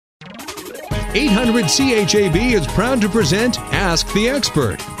800 CHAB is proud to present Ask the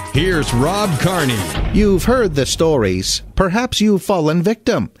Expert. Here's Rob Carney. You've heard the stories. Perhaps you've fallen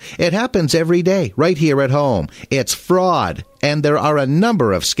victim. It happens every day, right here at home. It's fraud. And there are a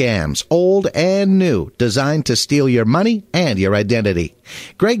number of scams, old and new, designed to steal your money and your identity.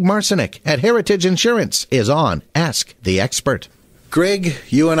 Greg Marcyniuk at Heritage Insurance is on Ask the Expert. Greg,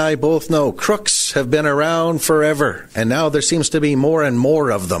 you and I both know crooks have been around forever, and now there seems to be more and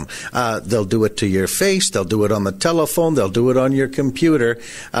more of them. They'll do it to your face, they'll do it on the telephone, they'll do it on your computer.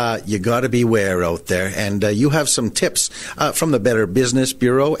 You got to beware out there, and you have some tips from the Better Business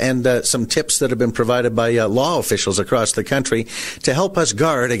Bureau and some tips that have been provided by law officials across the country to help us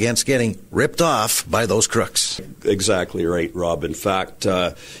guard against getting ripped off by those crooks. Exactly right, Rob. In fact,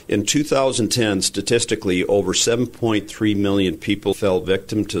 in 2010, statistically, over 7.3 million people fell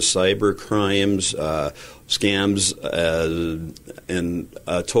victim to cyber crimes, scams, and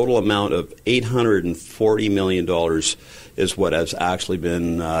a total amount of $840 million is what has actually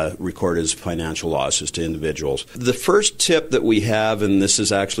been recorded as financial losses to individuals. The first tip that we have, and this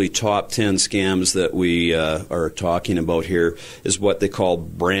is actually top 10 scams that we are talking about here, is what they call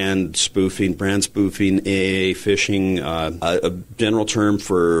brand spoofing, AA phishing, a general term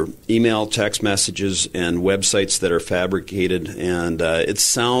for email, text messages, and websites that are fabricated. And it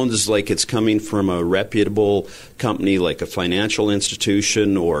sounds like it's coming from a reputable company like a financial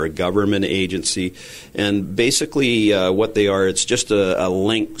institution or a government agency. And basically what they are, it's just a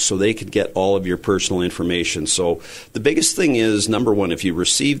link so they could get all of your personal information. So the biggest thing is, number one, if you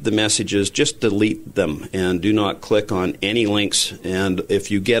receive the messages, just delete them and do not click on any links. And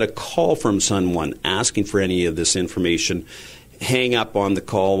if you get a call from someone asking for any of this information, hang up on the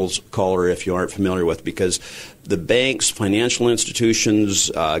caller if you aren't familiar with, because the banks, financial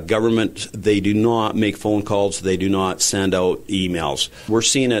institutions, government, they do not make phone calls. They do not send out emails. We're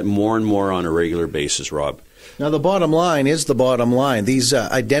seeing it more and more on a regular basis, Rob. Now, the bottom line is the bottom line. These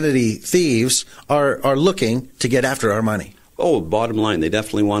identity thieves are looking to get after our money. Oh, bottom line, they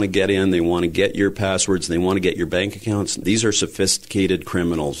definitely want to get in. They want to get your passwords. They want to get your bank accounts. These are sophisticated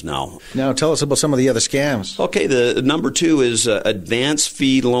criminals now. Now, tell us about some of the other scams. Okay, the number two is advance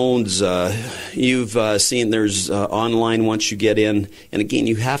fee loans. You've seen there's online once you get in. And again,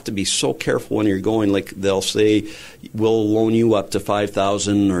 you have to be so careful when you're going. Like they'll say, we'll loan you up to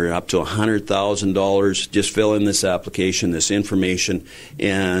 $5,000 or up to $100,000. Just fill in this application, this information,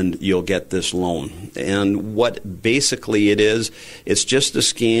 and you'll get this loan. And what basically it is, it's just a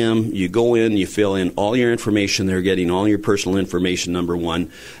scam. You go in, you fill in all your information. They're getting all your personal information, number one.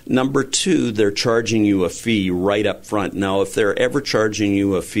 Number two, they're charging you a fee right up front. Now, if they're ever charging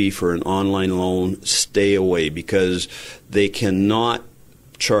you a fee for an online loan, stay away, because they cannot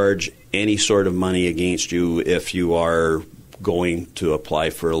charge any sort of money against you if you are going to apply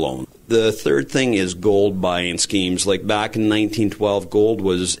for a loan. The third thing is gold buying schemes. Like back in 1912, gold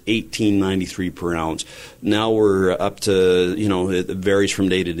was $18.93 per ounce. Now we're up to, it varies from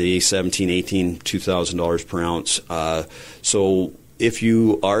day to day, $17, $18, $2,000 per ounce. So if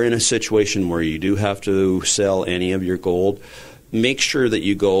you are in a situation where you do have to sell any of your gold, make sure that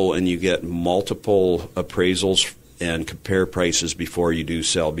you go and you get multiple appraisals and compare prices before you do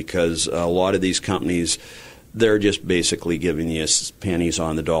sell, because a lot of these companies, they're just basically giving you pennies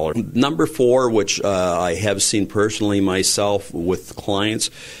on the dollar. Number four, which I have seen personally myself with clients,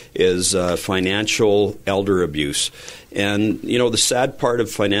 is financial elder abuse. And, the sad part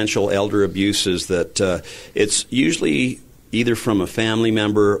of financial elder abuse is that it's usually either from a family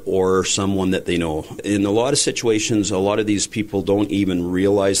member or someone that they know. In a lot of situations, a lot of these people don't even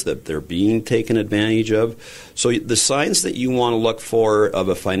realize that they're being taken advantage of. So the signs that you want to look for of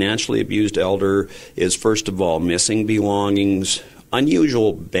a financially abused elder is, first of all, missing belongings,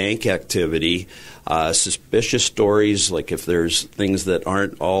 unusual bank activity, suspicious stories, like if there's things that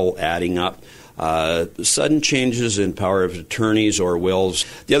aren't all adding up, sudden changes in power of attorneys or wills.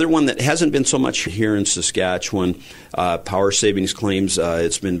 The other one that hasn't been so much here in Saskatchewan, power savings claims.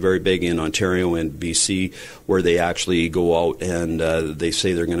 It's been very big in Ontario and BC, where they actually go out and they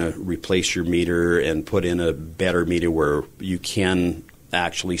say they're going to replace your meter and put in a better meter where you can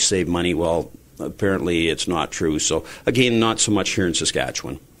actually save money. Well, apparently it's not true. So again, not so much here in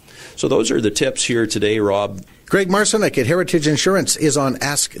Saskatchewan. So those are the tips here today, Rob. Greg Marcyniuk at Heritage Insurance is on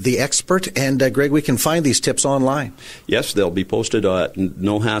Ask the Expert. And, Greg, we can find these tips online. Yes, they'll be posted at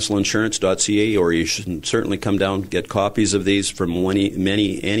nohassleiinsurance.ca, or you should certainly come down and get copies of these from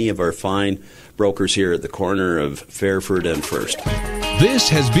any of our fine brokers here at the corner of Fairford and First. This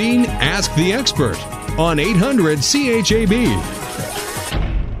has been Ask the Expert on 800 CHAB.